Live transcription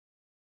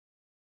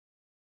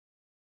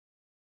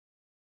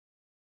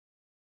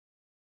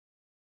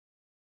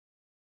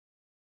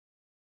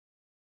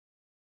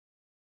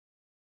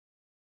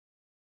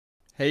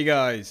Hey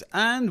guys,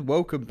 and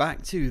welcome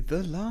back to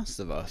The Last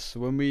of Us.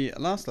 When we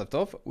last left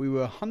off, we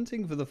were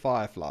hunting for the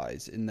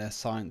fireflies in their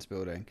science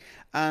building,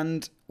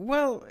 and,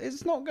 well,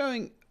 it's not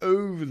going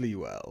overly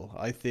well.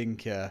 I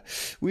think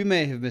we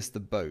may have missed the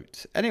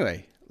boat.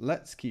 Anyway,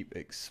 let's keep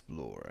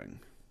exploring.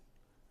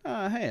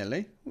 Hey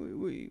Ellie,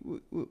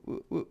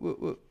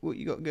 what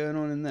you got going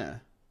on in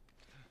there?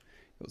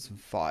 Got some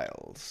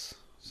files.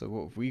 So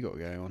what have we got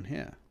going on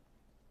here?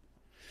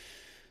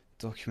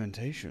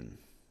 Documentation.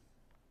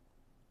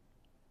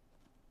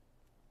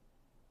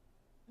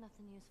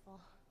 Nothing useful.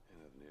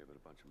 Ain't nothing here but a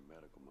bunch of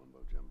medical mumbo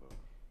jumbo. I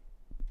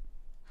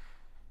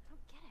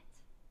don't get it.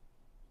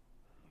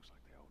 Looks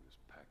like they all just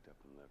packed up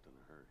and left in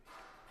a hurry.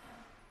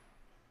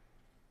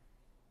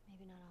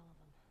 Maybe not all of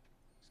them.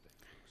 Stay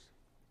close.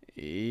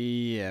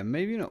 Yeah,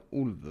 maybe not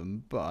all of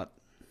them, but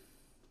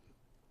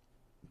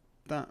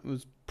that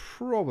was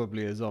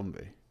probably a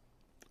zombie.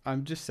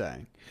 I'm just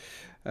saying.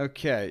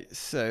 Okay,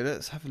 so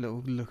let's have a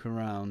little look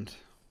around.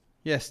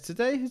 Yes,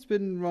 today has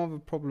been rather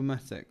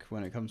problematic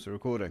when it comes to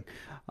recording.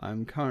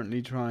 I'm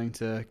currently trying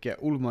to get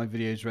all of my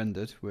videos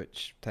rendered,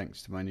 which,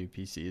 thanks to my new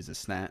PC, is a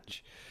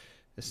snatch.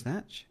 A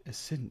snatch? A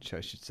cinch,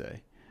 I should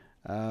say.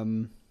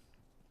 Oh,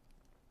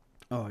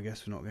 I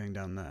guess we're not going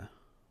down there.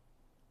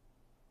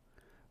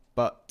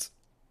 But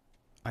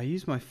I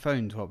use my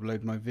phone to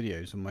upload my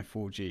videos on my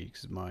 4G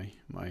because my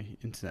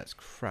internet's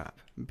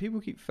crap. And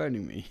people keep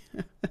phoning me.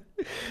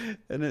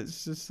 And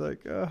it's just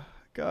like, oh,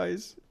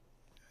 guys,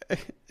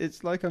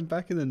 it's like I'm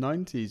back in the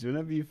 90s.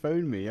 Whenever you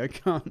phone me, I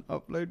can't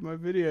upload my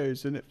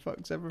videos and it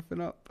fucks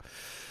everything up.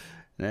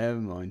 Never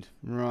mind.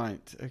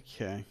 Right,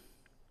 okay.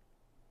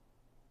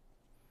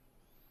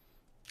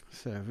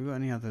 So, have we got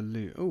any other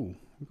loot? Oh,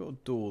 we've got a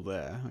door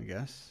there, I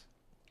guess.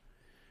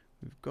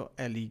 We've got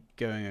Ellie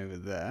going over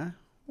there.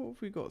 What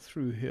have we got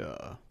through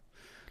here?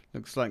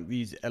 Looks like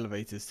these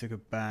elevators took a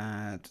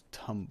bad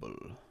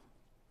tumble.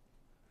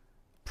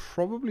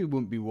 Probably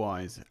wouldn't be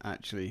wise,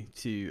 actually,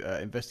 to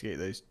investigate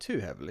those too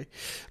heavily.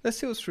 Let's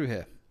see what's through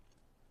here.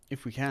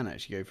 If we can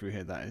actually go through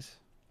here, that is.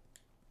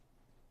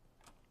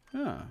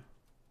 Ah.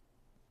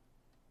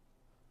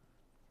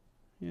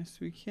 Yes,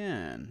 we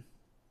can.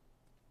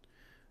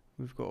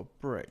 We've got a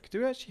brick. Do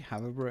we actually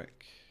have a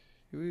brick?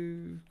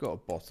 We've got a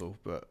bottle,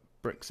 but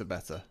bricks are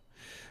better.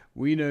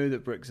 We know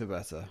that bricks are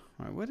better.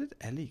 Right, where did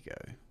Ellie go?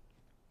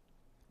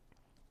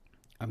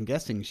 I'm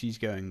guessing she's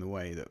going the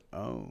way that...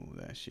 Oh,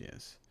 there she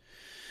is.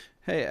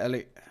 Hey,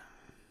 Ellie.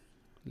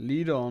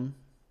 Lead on.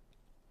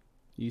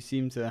 You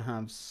seem to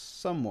have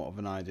somewhat of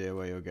an idea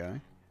where you're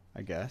going,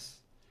 I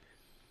guess.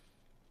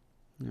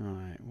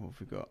 Alright, what have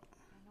we got?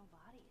 There are no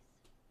bodies.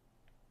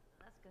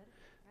 That's good,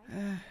 right?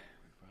 We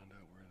found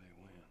out where they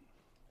went.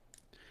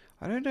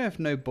 I don't know if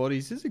no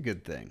bodies is a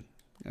good thing.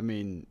 I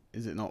mean,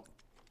 is it not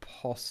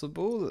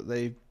possible that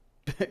they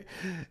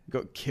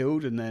got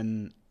killed and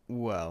then,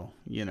 well,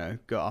 you know,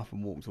 got up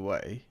and walked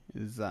away?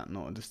 Is that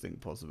not a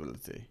distinct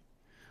possibility?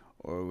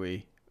 Or are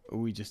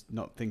we just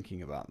not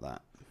thinking about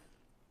that?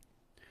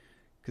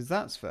 Because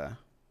that's fair.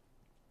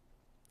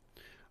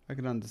 I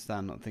can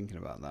understand not thinking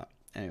about that.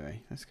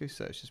 Anyway, let's go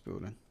search this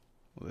building.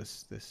 Or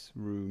this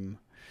room.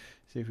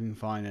 See if we can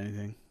find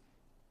anything.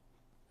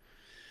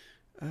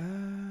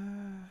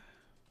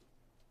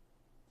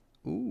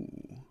 Ooh.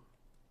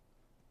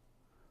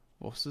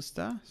 What's the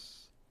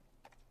stats?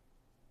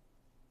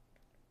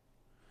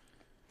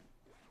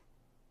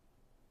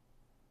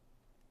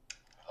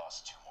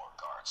 Lost 2 more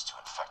guards to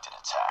infected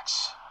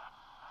attacks.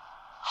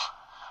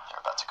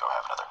 They're about to go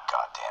have another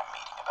goddamn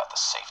meeting about the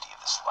safety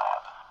of this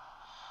lab.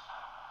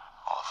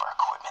 All of our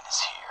equipment is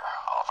here.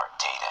 All of our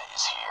data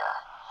is here.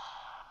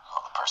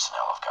 All the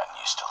personnel have gotten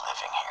used to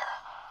living here.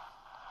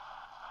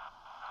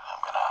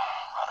 I'm gonna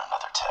run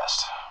another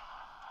test.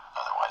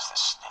 Otherwise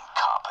this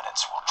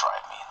incompetence will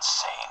drive me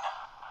insane.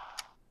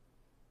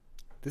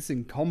 This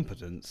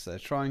incompetence, they're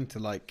trying to,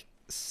 like,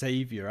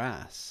 save your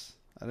ass.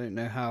 I don't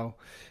know how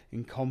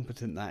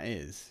incompetent that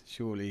is.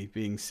 Surely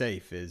being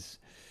safe is,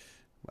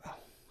 well,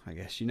 I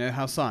guess you know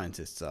how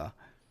scientists are.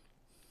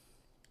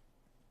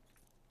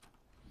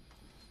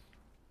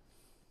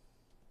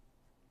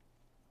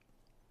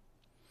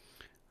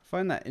 I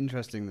find that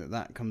interesting that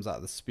that comes out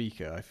of the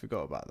speaker. I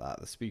forgot about that,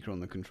 the speaker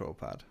on the control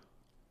pad.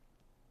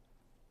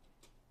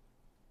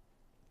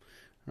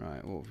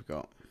 Right, what have we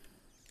got?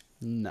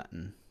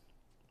 Nothing.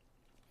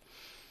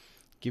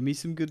 Give me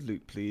some good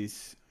loot,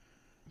 please.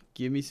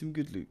 Give me some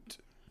good loot.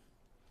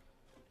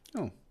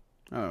 Oh,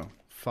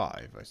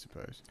 5, I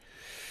suppose.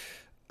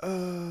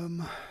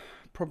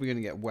 Probably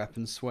gonna get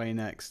weapon sway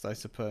next, I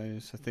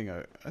suppose. I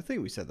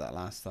think we said that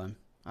last time.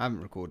 I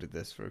haven't recorded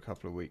this for a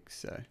couple of weeks,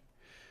 so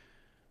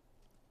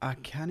I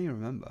can't even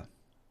remember.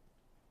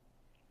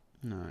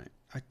 Alright,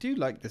 I do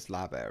like this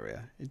lab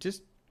area. It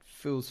just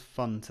feels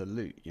fun to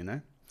loot, you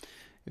know.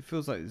 It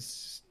feels like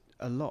there's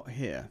a lot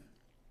here.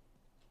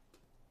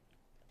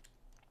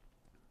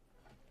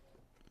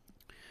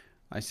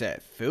 I say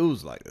it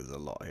feels like there's a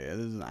lot here.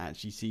 There doesn't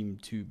actually seem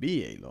to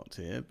be a lot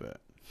here,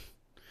 but,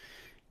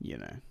 you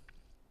know.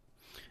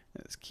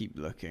 Let's keep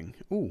looking.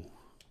 Ooh,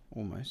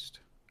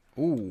 almost.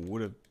 Ooh,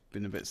 would have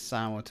been a bit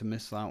sour to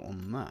miss out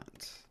on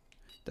that.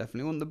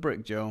 Definitely want the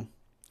brick, Joel.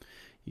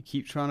 You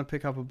keep trying to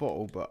pick up a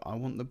bottle, but I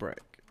want the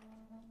brick.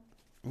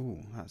 Ooh,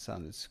 that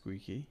sounded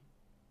squeaky.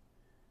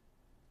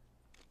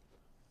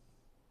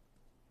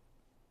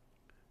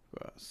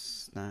 Got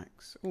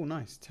snacks. Oh,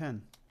 nice,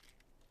 10.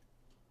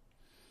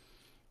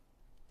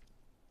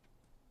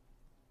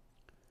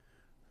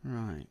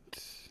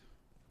 Right.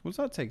 What's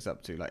that takes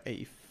up to? Like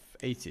 80,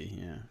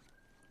 yeah.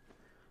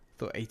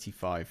 Thought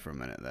 85 for a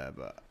minute there,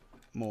 but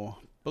more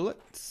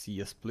bullets.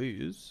 Yes,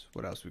 please.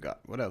 What else we got?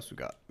 What else we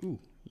got? Ooh,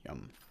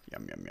 yum.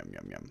 Yum, yum, yum,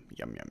 yum, yum,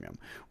 yum, yum, yum.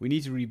 We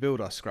need to rebuild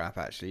our scrap,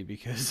 actually,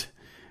 because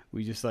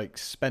we just, like,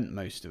 spent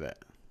most of it.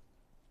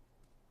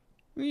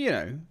 You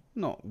know,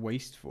 not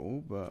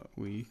wasteful, but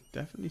we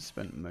definitely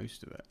spent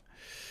most of it.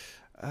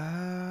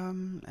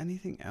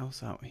 Anything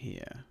else out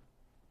here?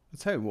 I'll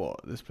tell you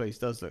what, this place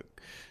does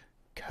look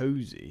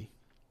cozy.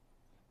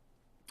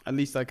 At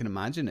least I can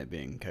imagine it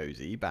being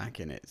cozy back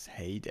in its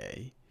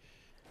heyday.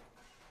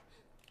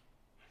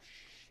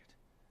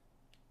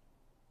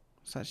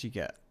 Let's actually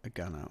get a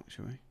gun out,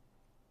 shall we? So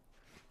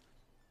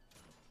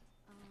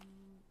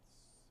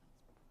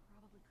it's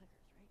probably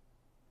clickers, right?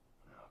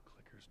 No,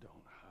 clickers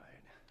don't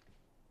hide.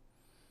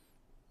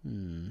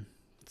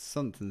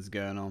 Something's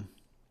going on.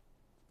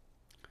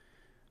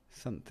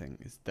 Something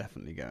is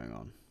definitely going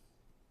on.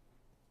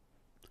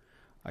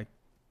 I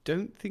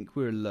don't think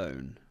we're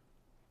alone.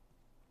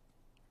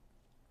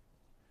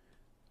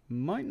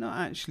 Might not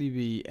actually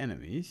be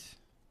enemies.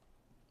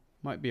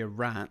 Might be a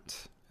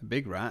rat. A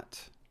big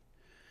rat.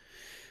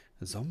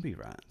 A zombie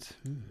rat.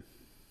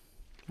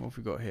 What have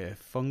we got here?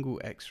 Fungal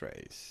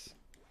x-rays.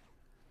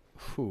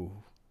 Ooh.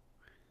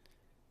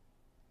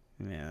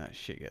 Yeah, that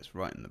shit gets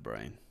right in the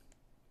brain.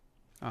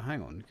 Oh,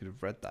 hang on. You could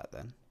have read that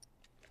then.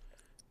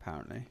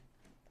 Apparently.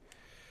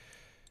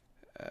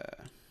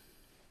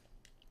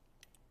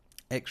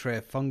 X-ray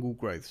of fungal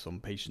growths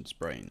on patients'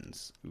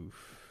 brains.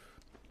 Oof.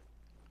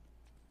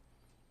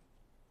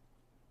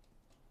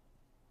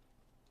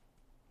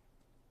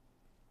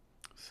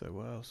 So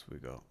what else have we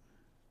got?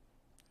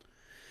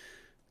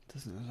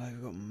 Doesn't look like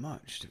we've got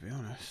much, to be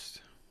honest.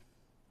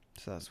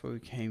 So that's where we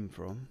came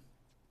from.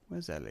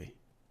 Where's Ellie?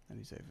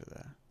 Ellie's over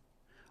there.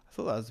 I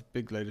thought that was a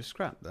big load of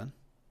scrap then.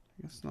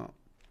 I guess not.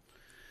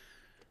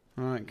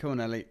 Alright, come on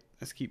Ellie.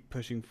 Let's keep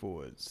pushing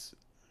forwards.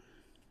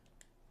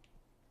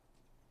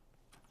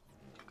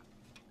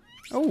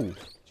 Oh!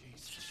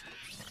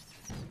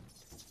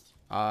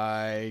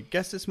 I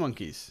guess it's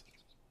monkeys.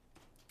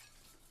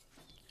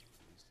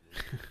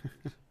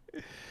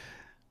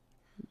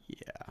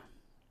 Yeah.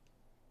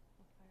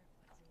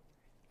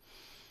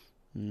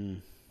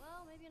 Well,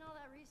 maybe in all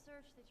that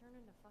research they turned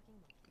into fucking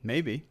monkeys.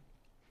 Maybe.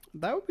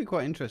 That would be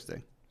quite interesting.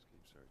 Just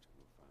keep searching,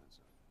 we'll find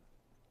something.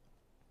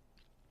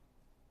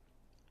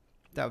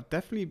 That would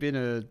definitely been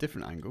a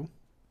different angle.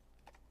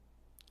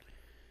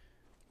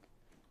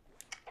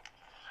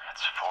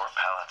 That's 4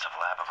 pallets of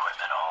lab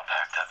equipment all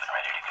packed up and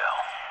ready to go.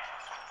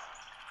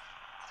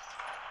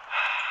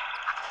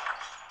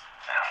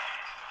 Now,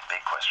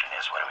 big question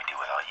is, what do we do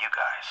with all you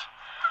guys?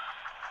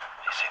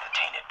 They say the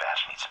tainted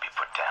batch needs to be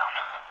put down.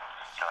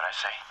 You know what I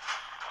say?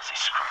 I say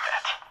screw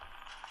that.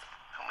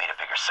 Who made a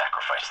bigger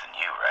sacrifice than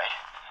you, right?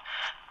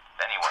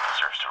 Anyone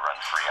deserves to run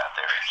free out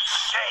there.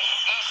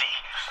 Hey, easy!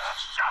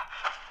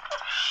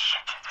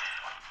 Shit.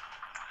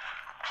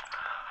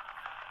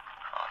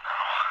 Oh no.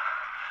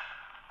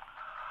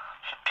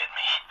 It bit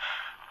me.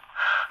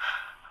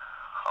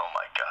 Oh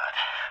my god.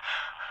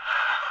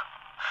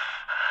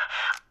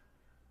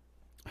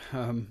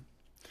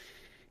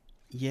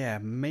 Yeah,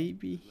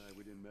 maybe. Glad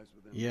we didn't mess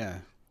with them. Yeah.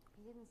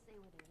 He didn't say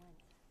where they went.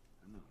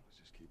 I know, let's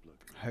just keep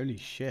looking. Holy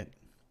shit.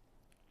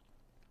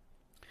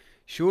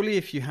 Surely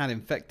if you had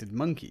infected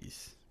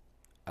monkeys,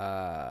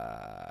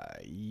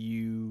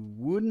 you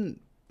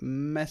wouldn't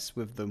mess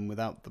with them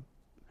without the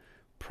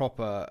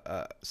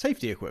proper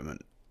safety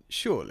equipment.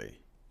 Surely.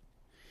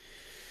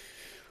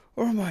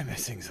 Or am I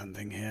missing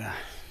something here?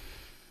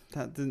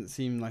 That didn't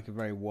seem like a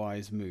very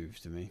wise move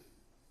to me.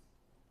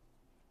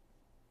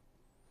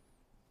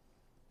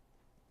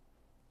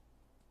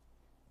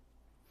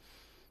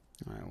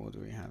 Alright, what do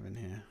we have in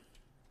here?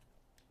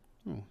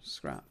 Oh,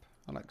 scrap.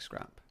 I like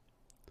scrap.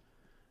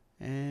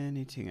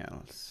 Anything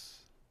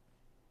else?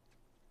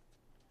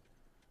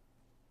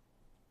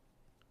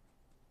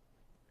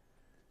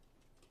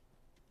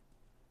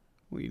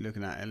 What are you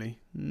looking at, Ellie?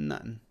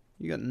 Nothing.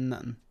 You got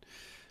nothing.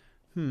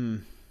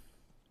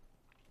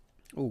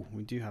 Oh,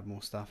 we do have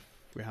more stuff.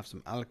 We have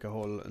some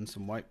alcohol and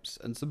some wipes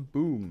and some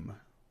boom.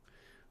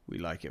 We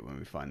like it when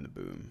we find the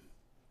boom.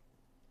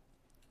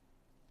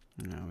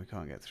 No, we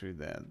can't get through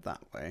there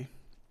that way.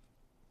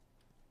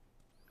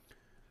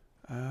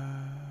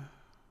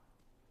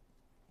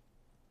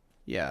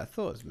 Yeah, I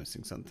thought I was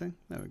missing something.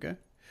 There we go.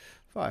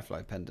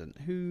 Firefly pendant.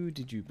 Who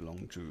did you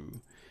belong to?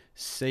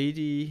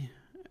 Sadie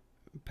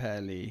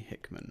Pearly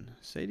Hickman.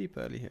 Sadie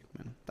Pearly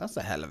Hickman. That's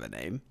a hell of a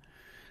name.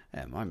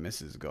 Yeah, my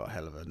missus got a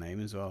hell of a name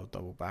as well.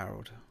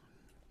 Double-barreled.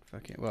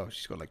 Fucking well,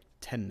 she's got like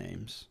 10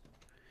 names.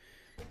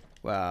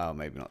 Well,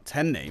 maybe not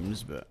 10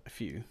 names, but a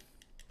few.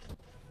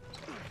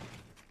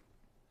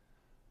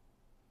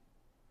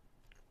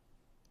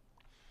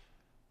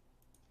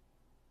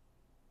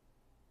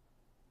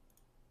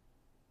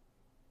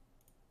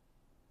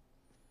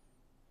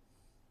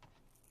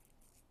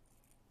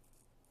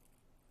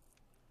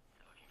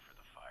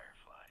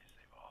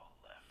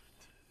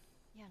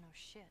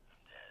 shit.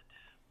 I'm dead.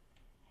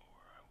 Or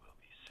I will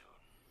be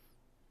soon.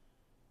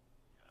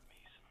 Got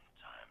me some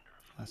time to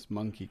reflect. That's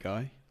monkey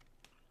guy.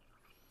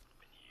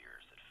 Been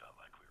years that felt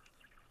like we were...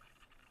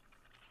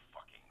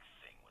 fucking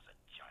thing was a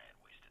giant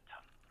waste of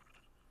time.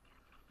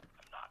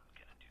 I'm not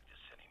gonna do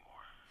this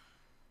anymore.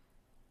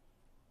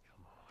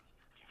 Come on.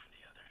 Looking for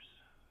the others.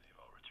 They've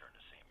all returned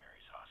to St.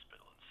 Mary's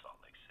Hospital in Salt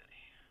Lake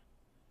City.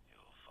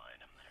 You'll find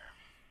them there.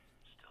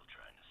 Still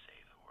trying to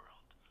save the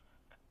world.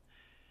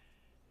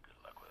 Good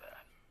luck with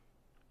that.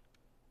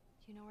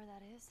 Do you know where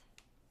that is?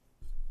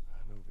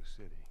 I know the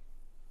city.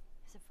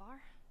 Is it far?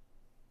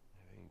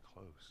 It ain't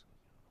close.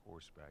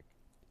 Horseback.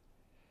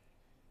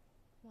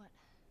 What?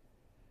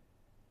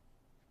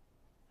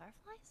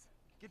 Fireflies?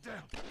 Get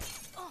down!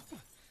 Oh!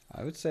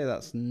 I would say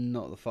that's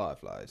not the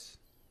Fireflies.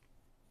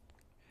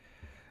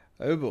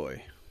 Oh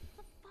boy.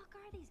 What the fuck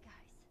are these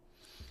guys?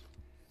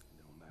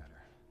 Don't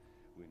matter.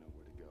 We know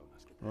where to go.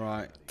 Let's get the Right. hell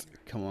out of here.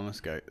 Come on,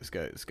 let's go. Let's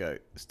go. Let's go.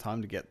 It's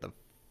time to get the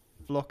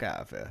flock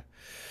out of here.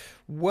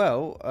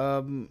 Well,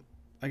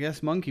 I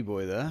guess Monkey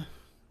Boy there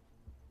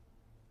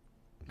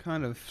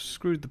kind of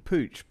screwed the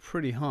pooch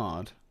pretty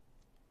hard,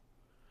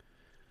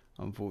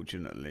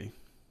 unfortunately.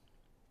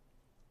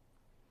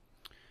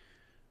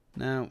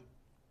 Now,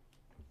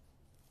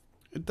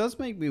 it does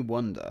make me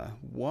wonder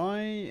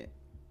why...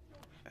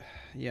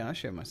 Yeah, I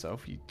show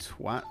myself, you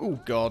twat. Oh,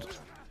 God.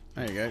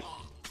 There you go.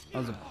 That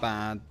was a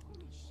bad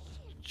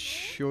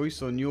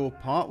choice on your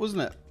part,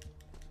 wasn't it?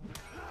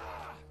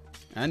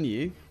 And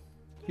you.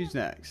 Who's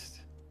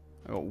next?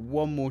 I've got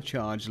one more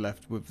charge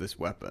left with this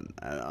weapon,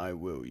 and I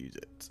will use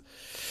it.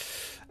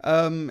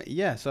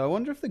 Yeah, so I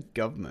wonder if the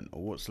government,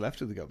 or what's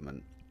left of the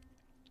government,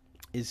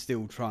 is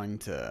still trying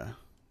to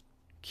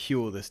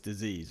cure this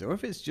disease, or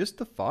if it's just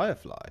the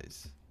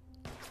Fireflies.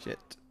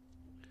 Shit.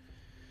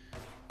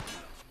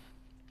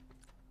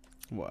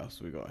 What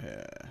else we got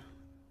here?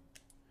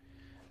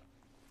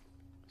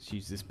 Let's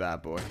use this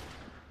bad boy.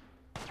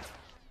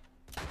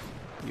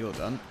 You're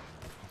done.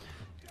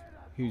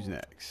 Who's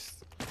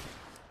next?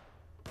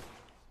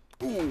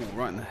 Ooh,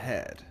 right in the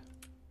head.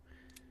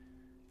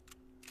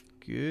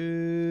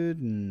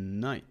 Good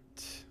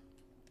night.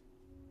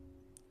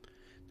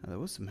 Now, there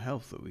was some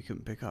health that we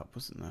couldn't pick up,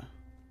 wasn't there?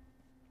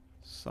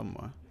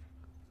 Somewhere.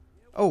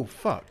 Oh,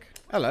 fuck.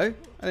 Hello.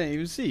 I didn't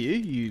even see you,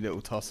 you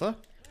little tosser.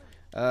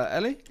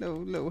 Ellie,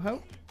 little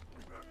help.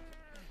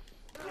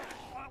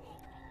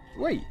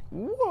 Wait,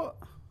 what?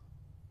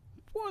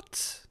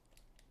 What?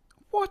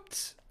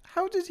 What?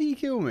 How did he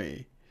kill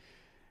me?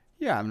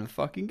 You're having a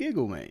fucking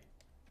giggle, mate.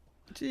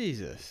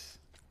 Jesus.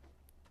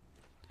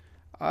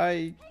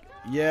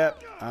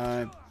 Yep,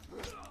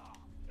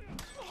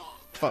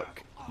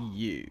 fuck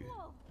you.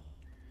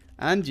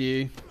 And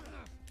you.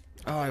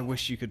 Oh, I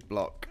wish you could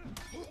block.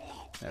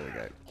 There we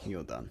go.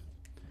 You're done.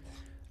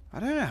 I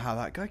don't know how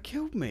that guy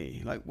killed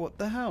me. Like, what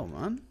the hell,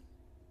 man?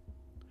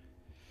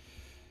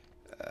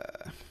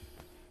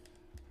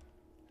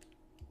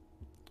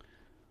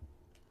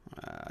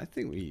 I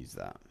think we use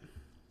that.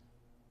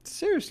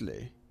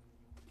 Seriously?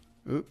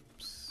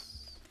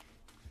 Oops.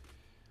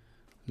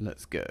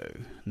 Let's go.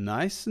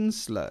 Nice and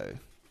slow.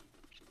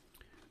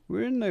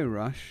 We're in no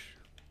rush.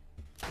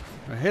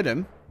 I hit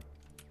him.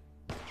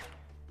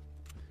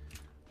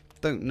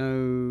 Don't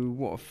know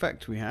what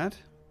effect we had.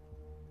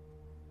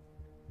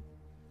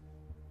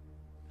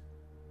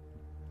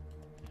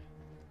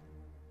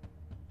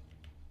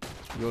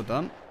 You're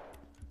done.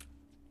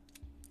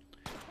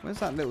 Where's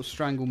that little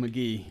Strangle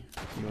McGee?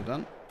 You're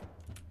done.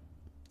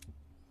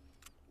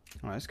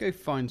 Alright, let's go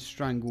find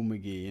Strangle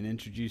McGee and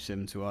introduce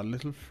him to our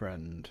little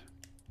friend.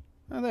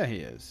 Oh, there he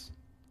is.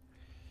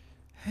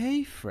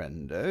 Hey,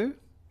 friendo.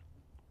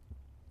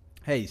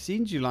 Hey,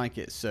 seems you like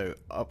it so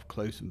up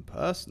close and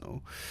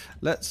personal.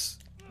 Let's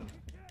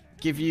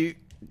give you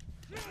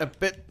a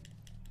bit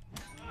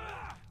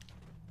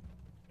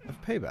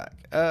of payback.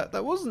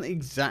 That wasn't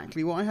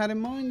exactly what I had in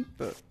mind,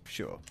 but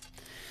sure.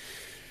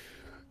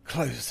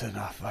 Close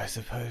enough, I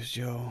suppose,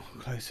 Joel.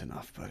 Close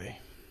enough, buddy.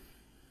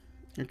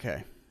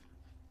 Okay.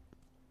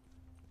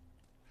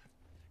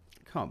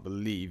 Can't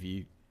believe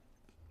you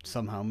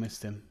somehow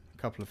missed him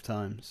a couple of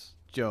times.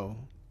 Joel,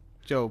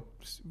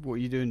 what are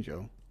you doing,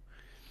 Joel?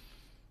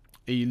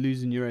 Are you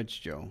losing your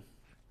edge, Joel?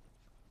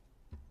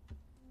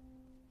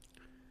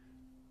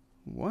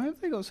 Why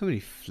have they got so many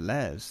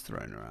flares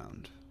thrown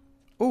around?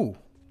 Oh,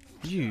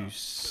 you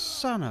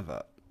son of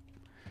a...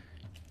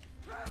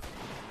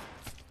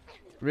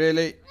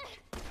 Really?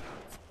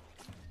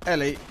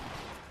 Ellie?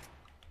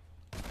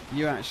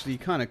 You actually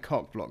kind of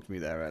cock-blocked me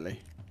there,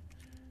 Ellie.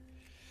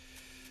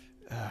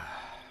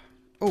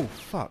 Oh,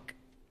 fuck.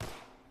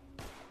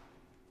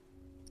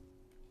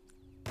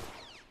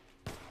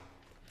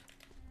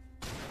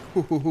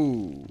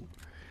 Hoo-hoo-hoo.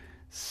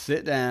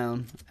 Sit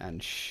down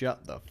and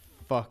shut the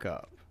fuck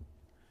up.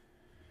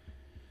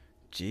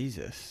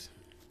 Jesus.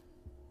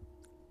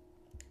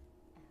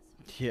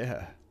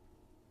 Yeah.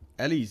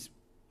 Ellie's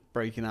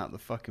breaking out the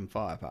fucking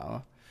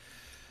firepower.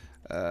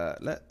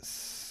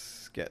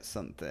 Let's get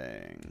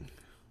something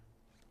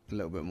a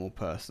little bit more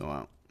personal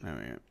out. There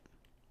we go.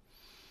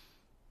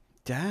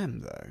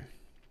 Damn, though.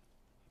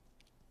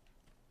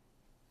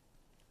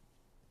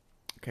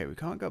 Okay, we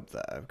can't go up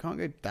there. We can't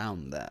go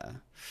down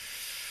there.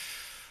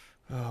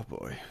 Oh,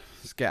 boy.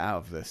 Let's get out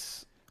of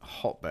this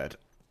hotbed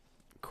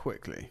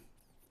quickly.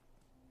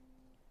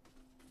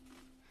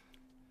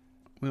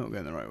 We're not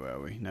going the right way,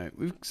 are we? No,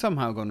 we've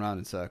somehow gone round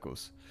in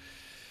circles.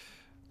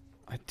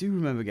 I do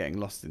remember getting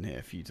lost in here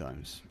a few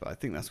times, but I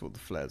think that's what the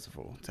flares are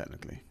for,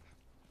 technically.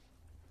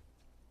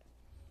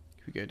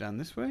 Can we go down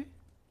this way?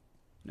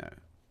 No.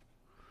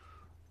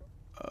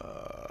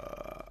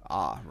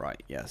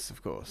 Right, yes,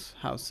 of course.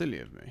 How silly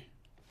of me.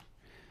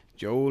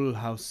 Joel,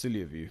 how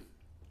silly of you.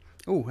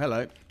 Oh,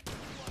 hello.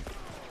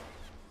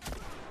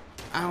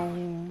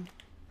 Ow.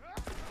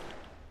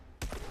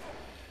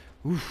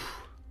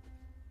 Oof.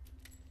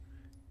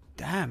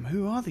 Damn,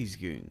 who are these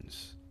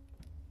goons?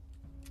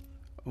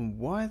 And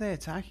why are they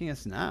attacking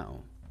us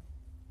now?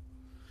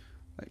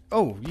 Like,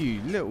 oh, you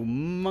little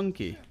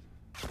monkey.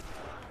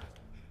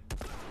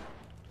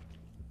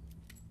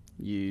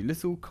 You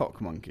little cock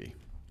monkey.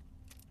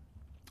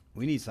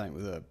 We need something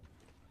with a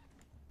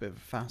bit of a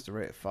faster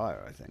rate of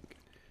fire, I think.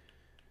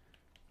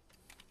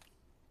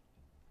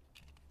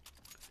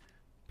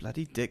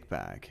 Bloody dick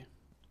bag.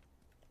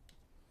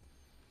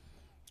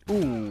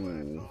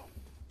 Ooh.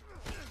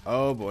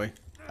 Oh boy.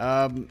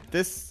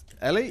 This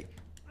Ellie?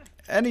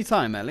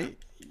 Anytime, Ellie.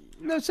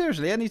 No,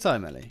 seriously,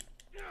 anytime, Ellie.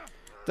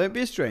 Don't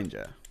be a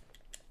stranger.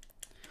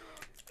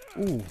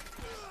 Ooh.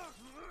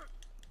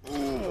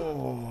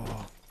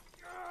 Oh.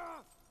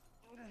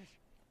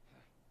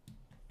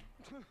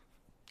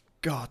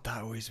 God,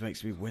 that always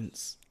makes me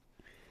wince.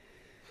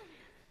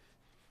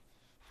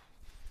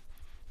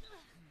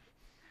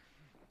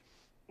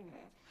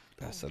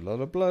 That's a lot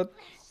of blood.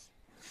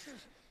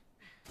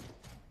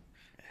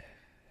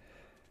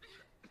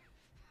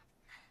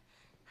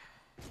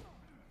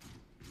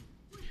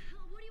 What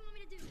do you want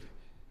me to do?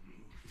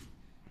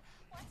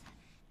 What?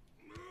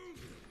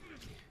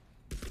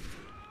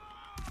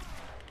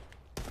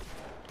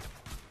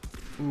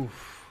 Oof.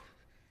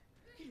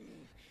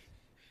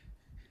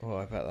 Oh,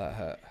 I bet that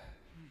hurt.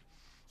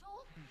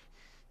 Joel?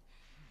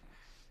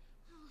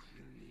 I'm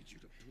gonna need you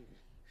to pull.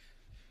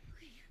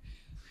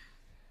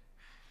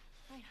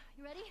 Alright,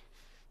 you ready?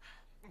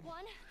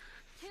 1,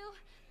 2,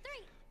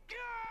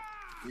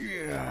 3.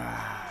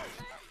 Yeah.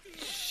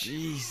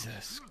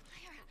 Jesus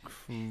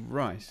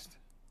Christ.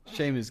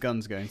 Shame his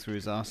gun's going through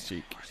his arse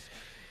cheek.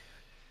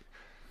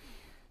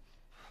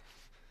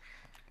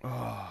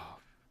 Oh,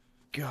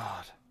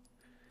 God.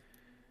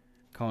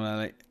 Come on,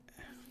 Ellie.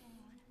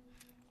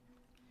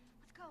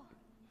 Let's go.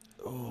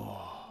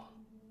 Oh.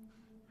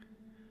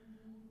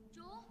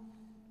 Joel?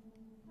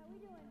 How we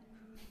doing?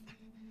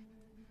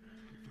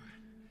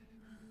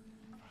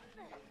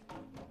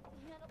 Can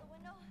you handle the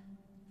window?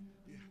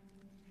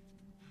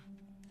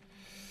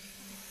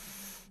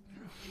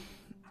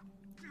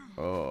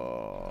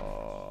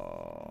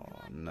 Oh,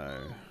 no.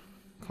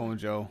 Come on,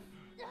 Joel.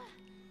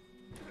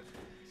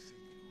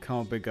 Come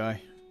on, big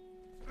guy.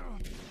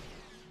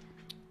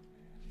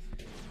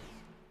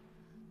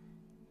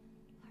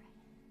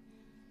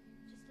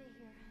 Just stay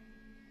here.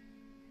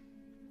 It's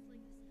like this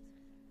is.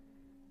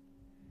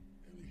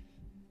 Ellie.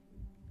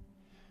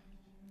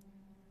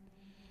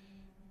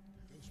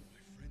 Those were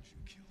my friends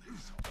you killed.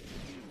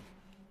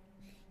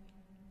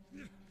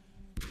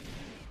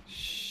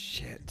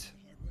 Shit.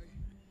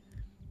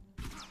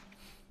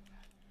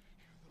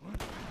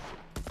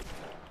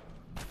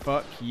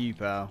 Fuck you,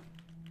 pal.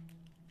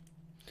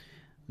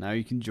 Now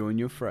you can join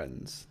your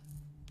friends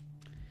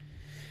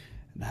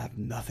and have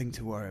nothing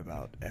to worry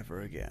about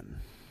ever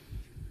again.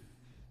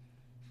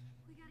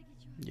 We gotta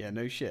get you in. Yeah,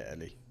 no shit,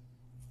 Ellie.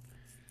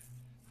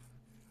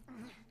 I'm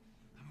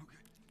okay.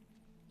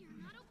 You're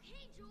not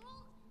okay,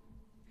 Joel.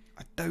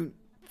 I don't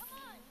Come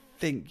on.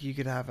 think you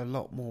could have a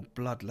lot more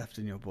blood left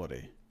in your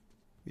body.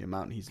 The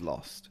amount he's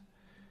lost.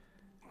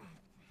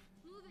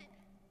 Move it.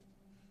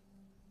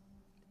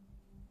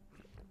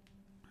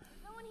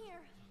 There's no one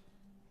here.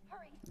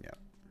 Hurry. Yeah.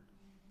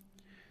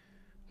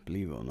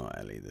 Believe it or not,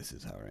 Ellie, this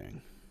is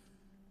hurrying.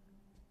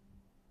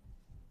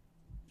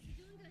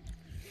 You're doing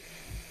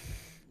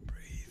good.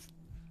 Breathe.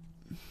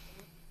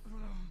 Oh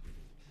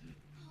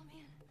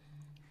man.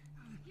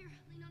 Here,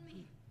 lean on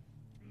me.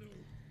 No.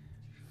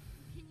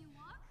 Can you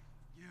walk?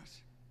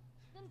 Yes.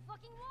 Then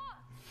fucking walk.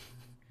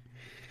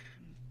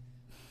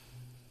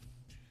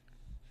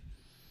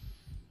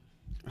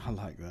 I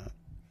like that.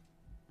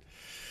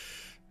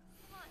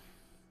 Come on.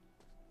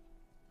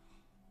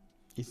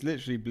 He's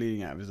literally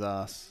bleeding out of his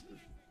ass. A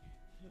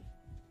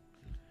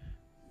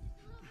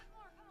little bit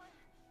more. Come on.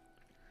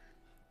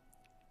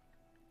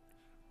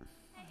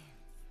 Hey.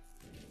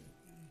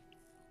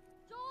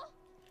 Joel?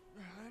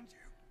 Behind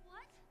you.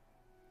 What?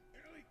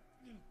 Ellie.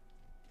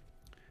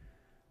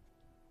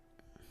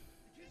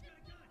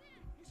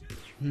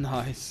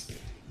 Nice.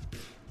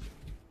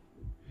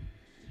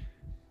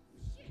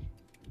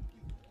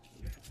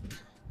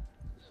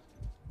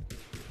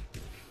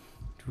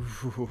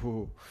 Ooh.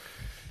 Joel.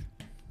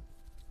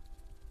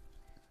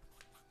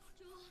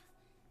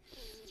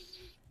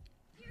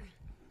 Here.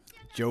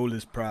 Stand Joel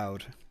is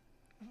proud.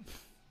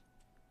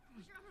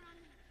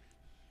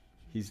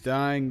 He's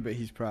dying, but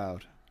he's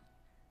proud.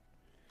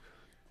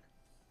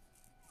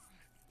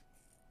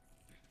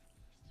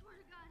 Swear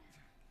to God,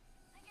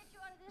 I get you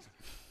out of this.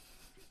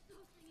 You're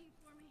still singing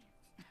for me.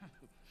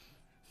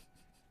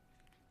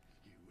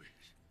 You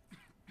wish.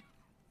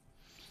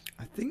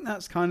 I think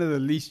that's kind of the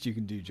least you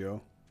can do,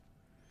 Joel.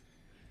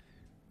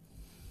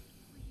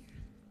 Wait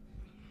here.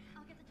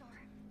 I'll get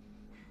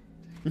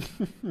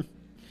the door.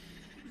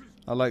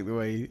 I like the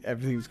way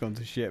everything's gone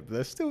to shit, but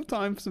there's still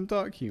time for some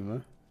dark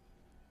humor.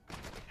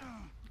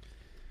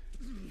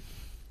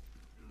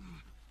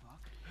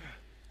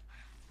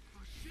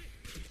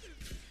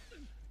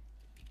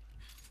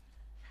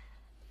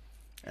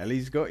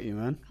 Ellie's got you,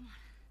 man.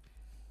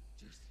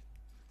 Just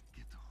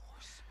get the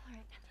horse. All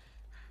right.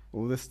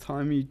 All this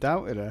time you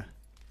doubted her.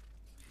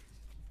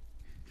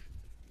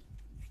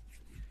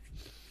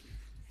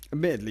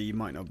 Admittedly, you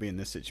might not be in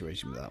this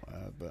situation without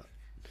her, but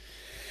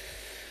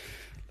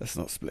let's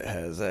not split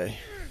hairs, eh?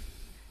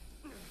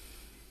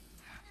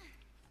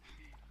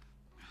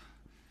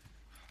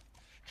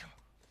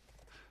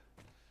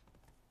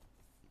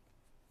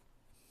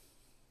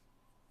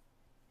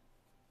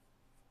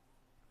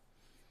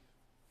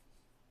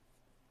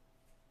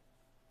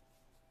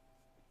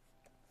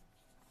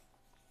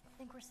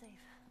 I think we're safe.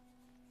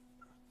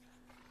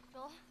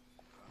 Joel?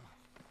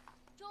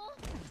 Joel?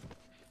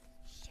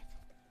 Shit.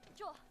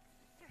 Joel,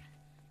 here.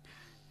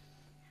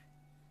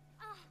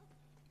 Oh,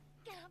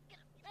 get up, get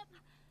up, get up.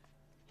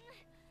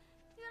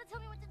 You gotta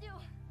tell me what to do.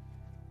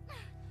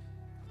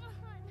 Come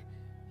on.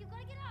 You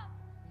gotta get up.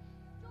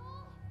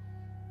 Joel?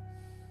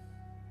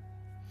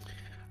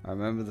 I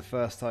remember the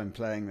first time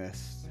playing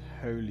this.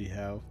 Holy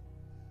hell.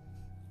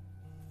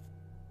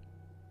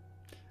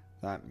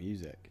 That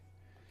music.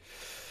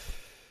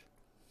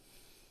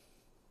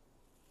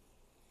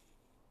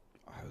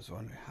 I was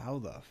wondering, how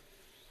the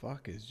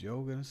fuck is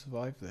Joel gonna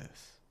survive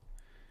this?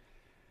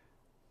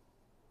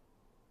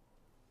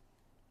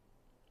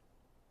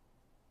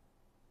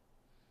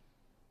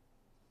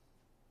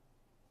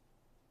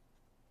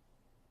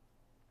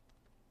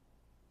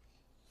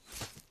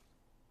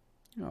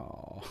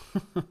 Oh,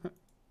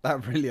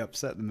 that really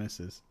upset the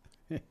missus.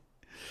 That's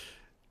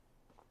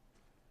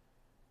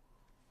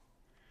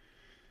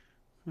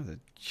a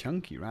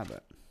chunky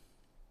rabbit.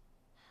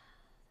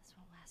 This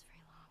won't last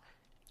very long.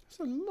 That's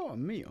a lot of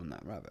meat on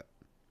that rabbit.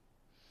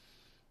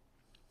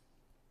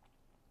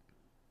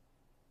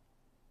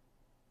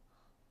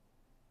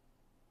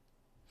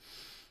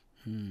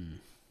 You'll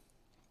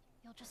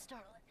just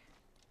startle it.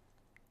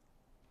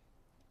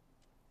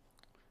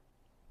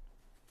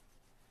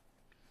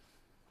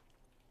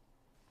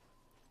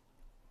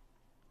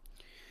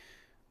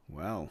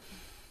 Well,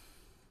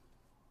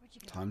 Where'd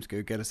you go? time to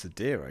go get us a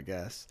deer, I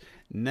guess.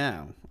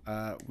 Now,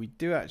 we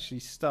do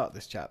actually start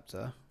this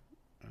chapter,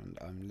 and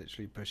I'm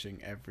literally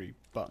pushing every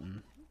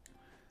button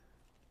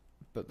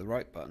but the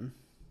right button.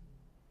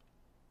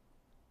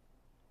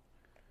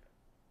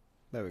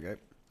 There we go.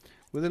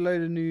 With a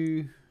load of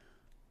new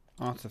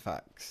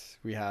artifacts.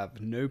 We have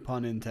no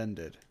pun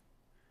intended,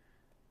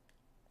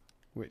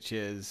 which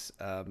is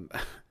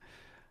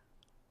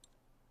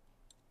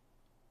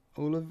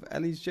all of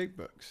Ellie's joke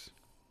books.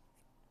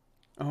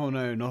 Oh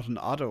no, not an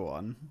other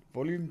one.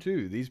 Volume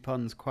 2. These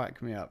puns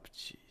quack me up.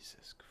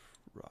 Jesus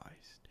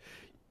Christ.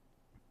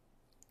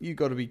 You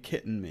gotta be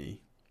kidding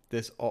me.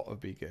 This ought to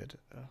be good.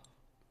 Ugh.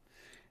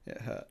 It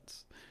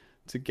hurts.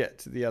 To get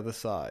to the other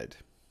side.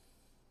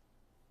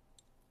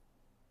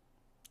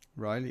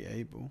 Riley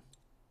Abel.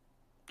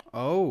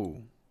 Oh.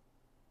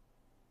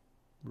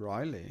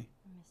 Riley.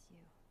 I miss you.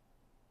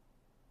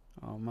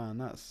 Oh man,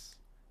 that's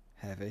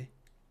heavy.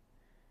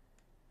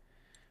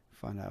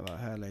 Find out about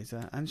her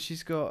later. And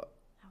she's got...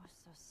 I was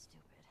so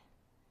stupid.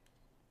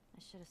 I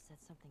should have said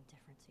something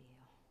different to you.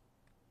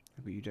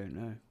 But you don't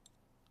know.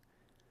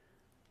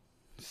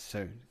 I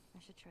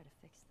should try to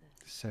fix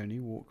this.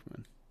 Sony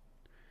Walkman.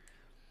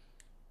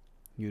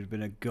 You'd have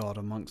been a god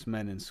amongst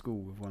men in school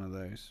with one of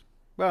those.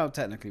 Well,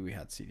 technically we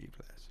had CD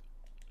players.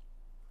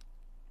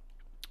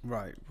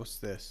 Right, what's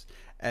this?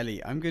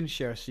 Ellie, I'm going to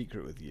share a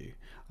secret with you.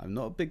 I'm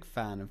not a big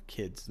fan of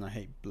kids and I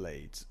hate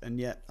blades. And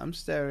yet I'm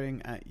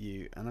staring at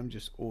you and I'm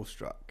just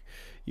awestruck.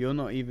 You're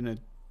not even a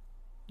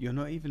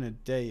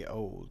day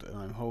old and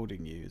I'm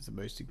holding you is the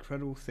most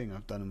incredible thing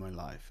I've done in my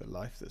life. A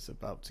life that's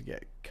about to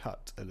get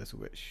cut a little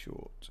bit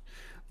short.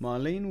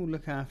 Marlene will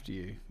look after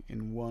you.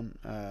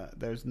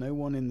 There's no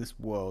one in this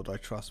world I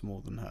trust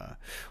more than her.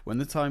 When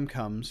the time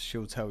comes,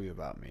 she'll tell you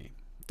about me.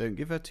 Don't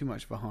give her too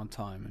much of a hard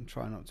time and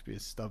try not to be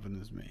as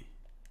stubborn as me.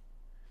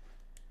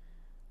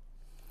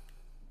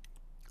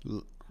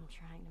 I'm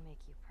trying to make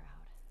you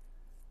proud.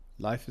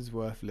 Life is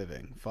worth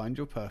living. Find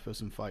your purpose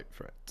and fight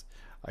for it.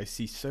 I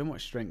see so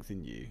much strength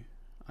in you.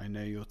 I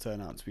know you'll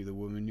turn out to be the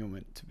woman you're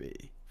meant to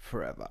be.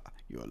 Forever,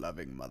 your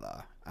loving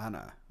mother.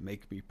 Anna,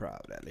 make me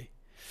proud, Ellie.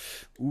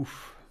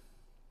 Oof.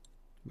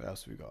 What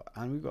else have we got?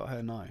 And we've got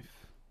her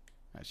knife.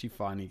 Actually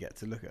finally get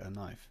to look at her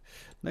knife.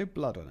 No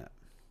blood on it.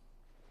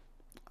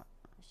 I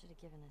should have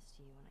given this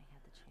to you when I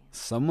had the chance.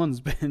 Someone's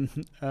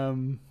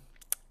been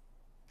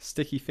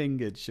sticky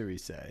fingered, shall we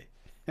say.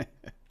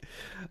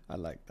 I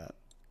like that.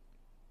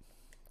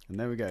 And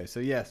there we go. So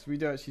yes, we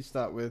do actually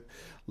start with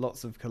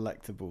lots of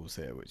collectibles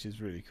here, which is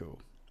really cool.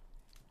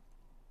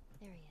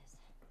 There he is.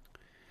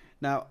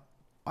 Now,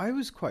 I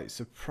was quite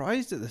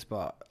surprised at this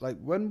part. Like,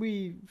 when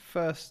we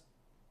first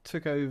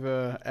took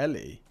over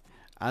Ellie,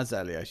 as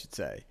Ellie, I should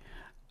say,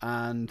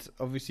 and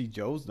obviously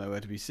Joel's nowhere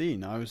to be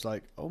seen, I was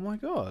like, oh my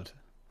god,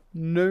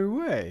 no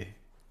way.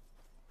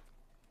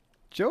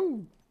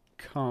 Joel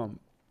can't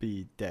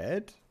be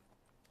dead,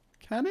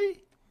 can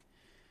he?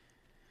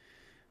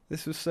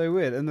 This was so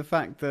weird. And the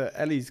fact that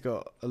Ellie's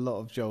got a lot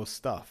of Joel's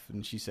stuff,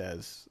 and she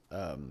says, He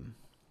heard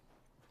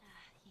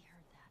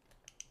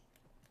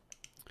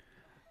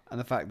that. and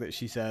the fact that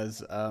she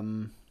says, I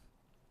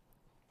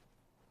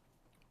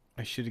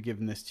should have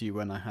given this to you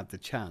when I had the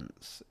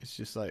chance. It's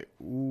just like,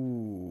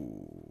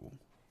 ooh,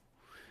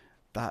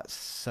 that's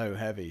so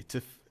heavy.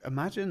 To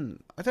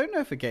imagine, I don't know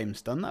if a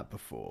game's done that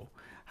before.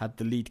 Had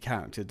the lead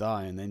character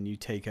die and then you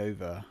take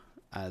over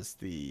as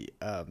the,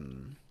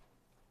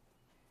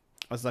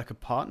 as like a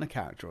partner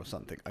character or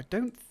something. I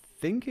don't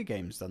think a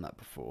game's done that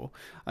before.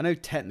 I know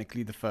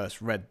technically the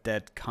first Red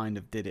Dead kind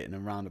of did it in a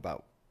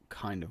roundabout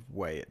kind of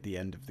way at the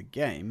end of the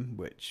game,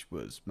 which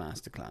was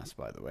Masterclass,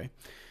 by the way.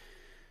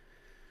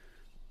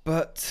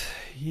 But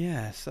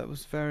yes, that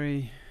was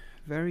very,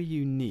 very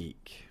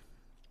unique.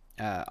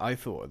 I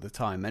thought at the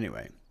time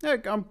anyway.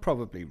 I'm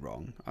probably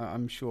wrong.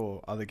 I'm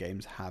sure other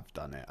games have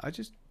done it. I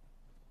just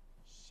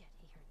Shit,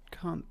 he heard that.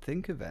 can't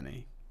think of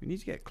any. We need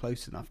to get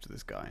close enough to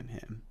this guy and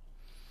hit him.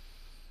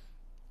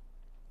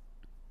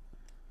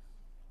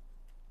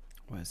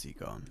 Where's he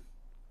gone?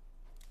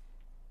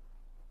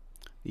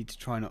 Need to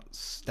try not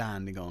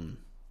standing on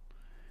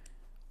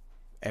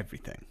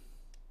everything.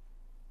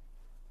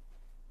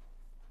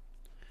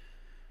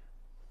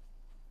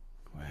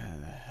 Where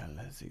the hell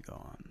has he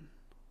gone?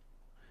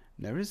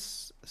 There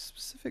is a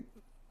specific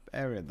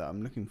area that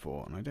I'm looking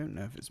for, and I don't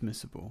know if it's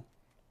missable.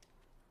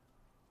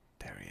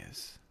 There he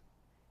is.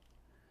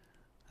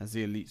 As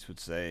the elites would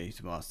say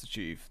to Master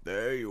Chief,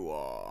 there you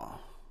are.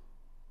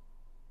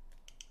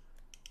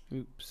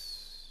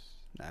 Oops.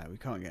 No, we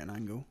can't get an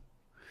angle.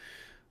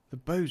 The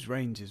bow's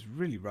range is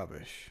really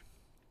rubbish.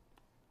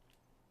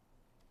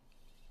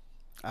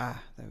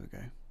 Ah, there we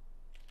go.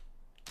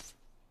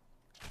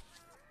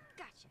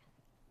 Gotcha.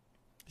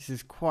 This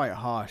is quite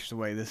harsh the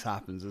way this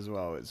happens as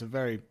well. It's a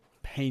very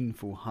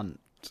painful hunt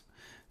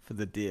for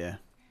the deer.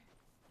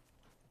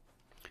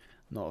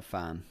 Not a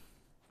fan,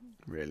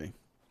 really.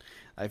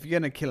 If you're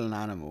going to kill an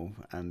animal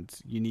and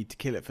you need to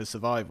kill it for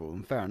survival,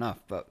 then fair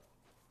enough, but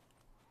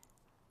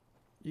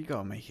you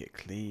gotta make it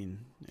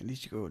clean. At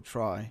least you gotta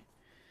try.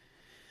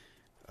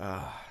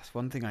 It's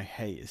one thing I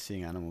hate is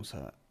seeing animals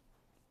hurt.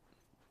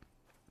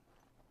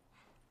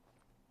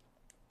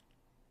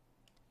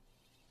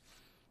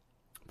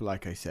 But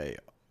like I say,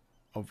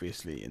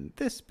 obviously in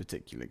this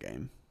particular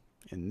game,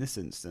 in this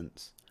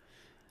instance,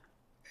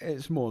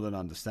 it's more than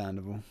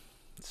understandable.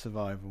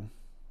 Survival.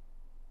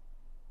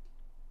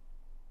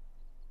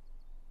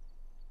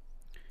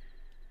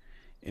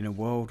 In a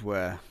world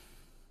where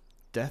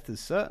death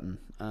is certain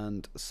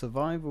and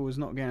survival is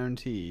not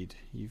guaranteed,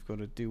 you've got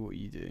to do what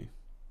you do.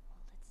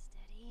 Hold it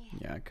steady.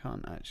 Yeah, I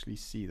can't actually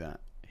see that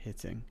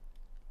hitting.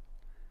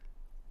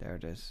 There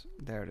it is.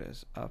 There it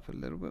is. Up a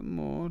little bit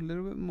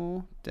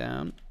more,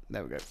 down.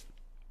 There we go.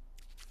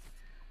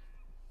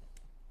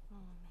 Oh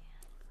man.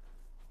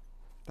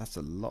 That's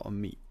a lot of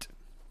meat.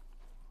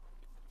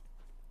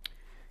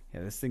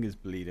 Yeah, this thing is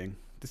bleeding.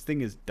 This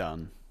thing is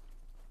done.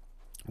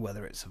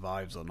 Whether it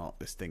survives or not,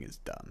 this thing is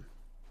done.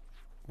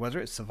 Whether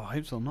it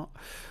survives or not,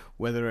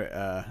 whether it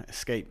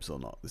escapes or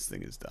not, this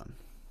thing is done.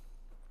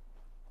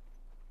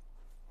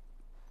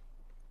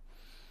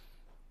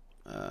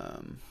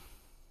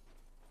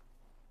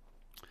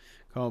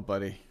 Come on,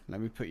 buddy. Let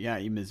me put you out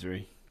of your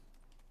misery.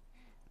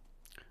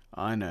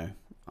 I know.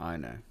 I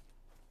know.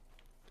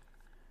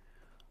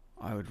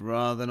 I would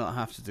rather not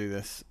have to do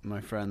this,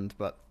 my friend,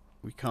 but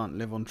we can't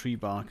live on tree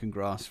bark and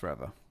grass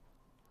forever.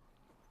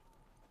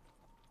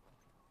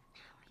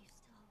 How are you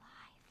still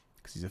alive?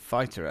 Because he's a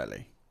fighter,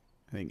 Ellie.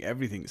 I think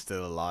everything's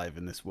still alive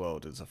in this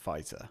world as a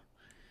fighter.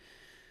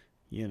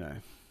 You know.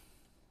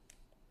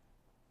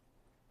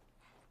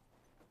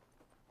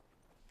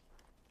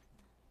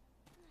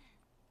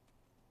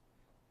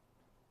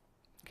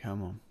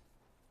 Come on.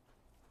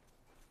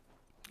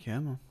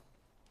 Come on.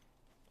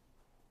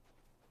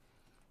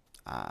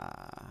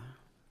 Ah.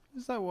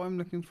 Is that what I'm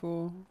looking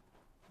for?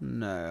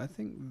 No, I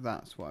think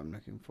that's what I'm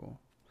looking for.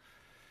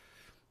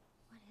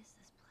 What is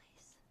this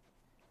place?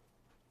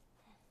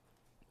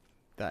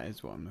 That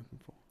is what I'm looking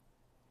for.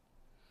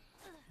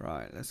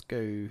 Right, let's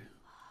go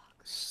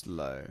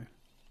slow.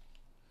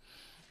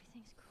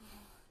 Everything's cool.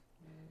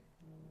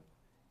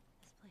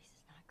 This place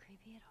is not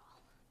creepy at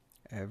all.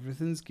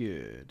 Everything's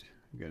good.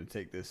 I'm going to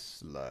take this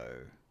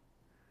slow.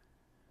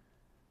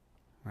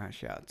 We're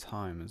actually out of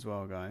time as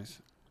well,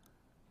 guys.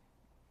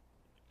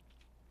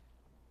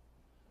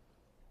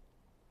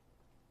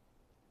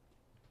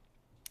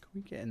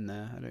 we get in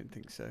there? I don't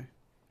think so.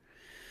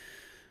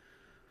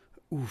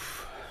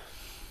 Oof.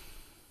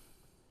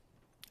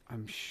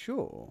 I'm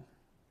sure.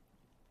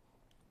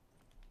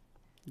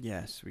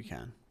 Yes, we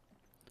can.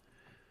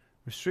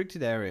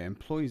 Restricted area,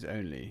 employees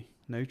only.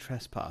 No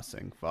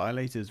trespassing.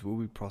 Violators will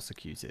be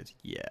prosecuted.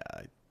 Yeah,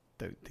 I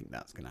don't think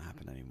that's going to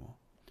happen anymore.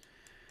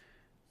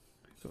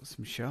 We've got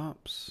some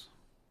sharps.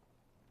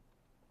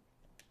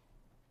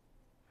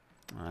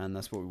 And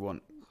that's what we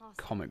want.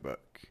 Comic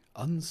book.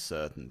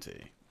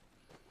 Uncertainty.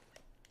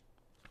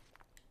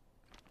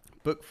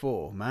 Book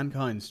 4.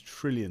 Mankind's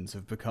trillions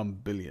have become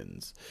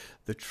billions.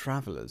 The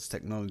Traveler's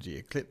technology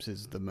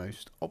eclipses the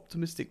most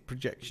optimistic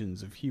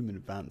projections of human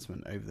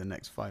advancement over the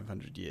next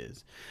 500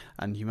 years,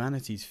 and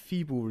humanity's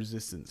feeble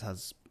resistance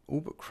has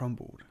all but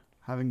crumbled,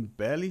 having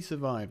barely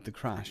survived the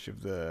crash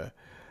of the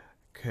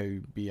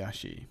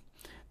Kobayashi.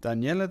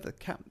 Daniela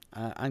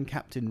and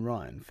Captain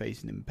Ryan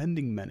face an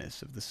impending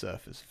menace of the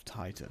surface of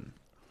Titan.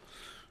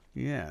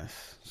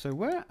 Yes, so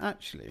we're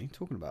actually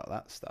talking about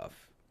that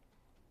stuff.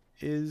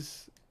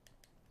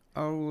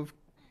 Are all of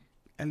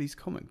Ellie's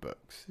comic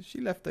books? Has she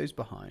left those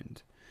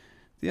behind?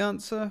 The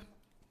answer?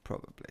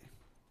 Probably.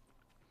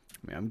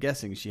 I mean, I'm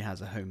guessing she has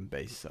a home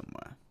base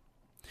somewhere.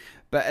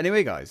 But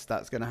anyway, guys,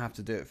 that's going to have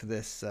to do it for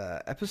this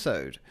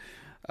episode.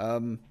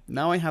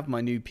 Now I have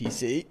my new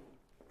PC,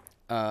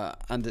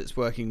 and it's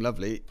working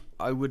lovely.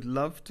 I would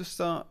love to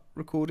start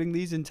recording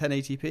these in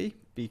 1080p,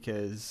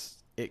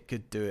 because it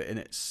could do it in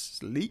its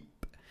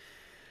sleep.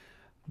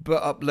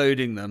 But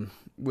uploading them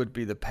would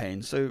be the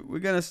pain. So we're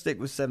going to stick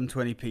with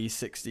 720p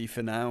 60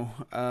 for now.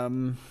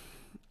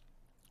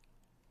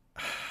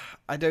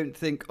 I don't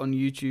think on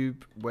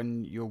YouTube,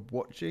 when you're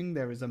watching,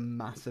 there is a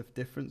massive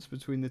difference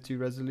between the two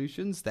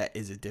resolutions. There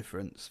is a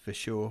difference for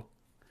sure.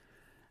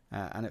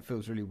 And it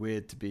feels really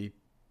weird to be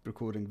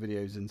recording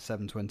videos in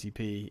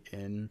 720p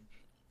in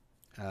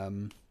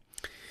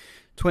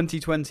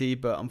 2020.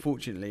 But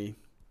unfortunately,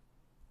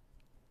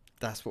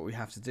 that's what we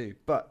have to do.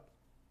 But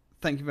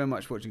thank you very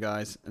much for watching,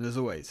 guys. And as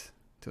always,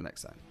 till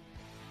next time.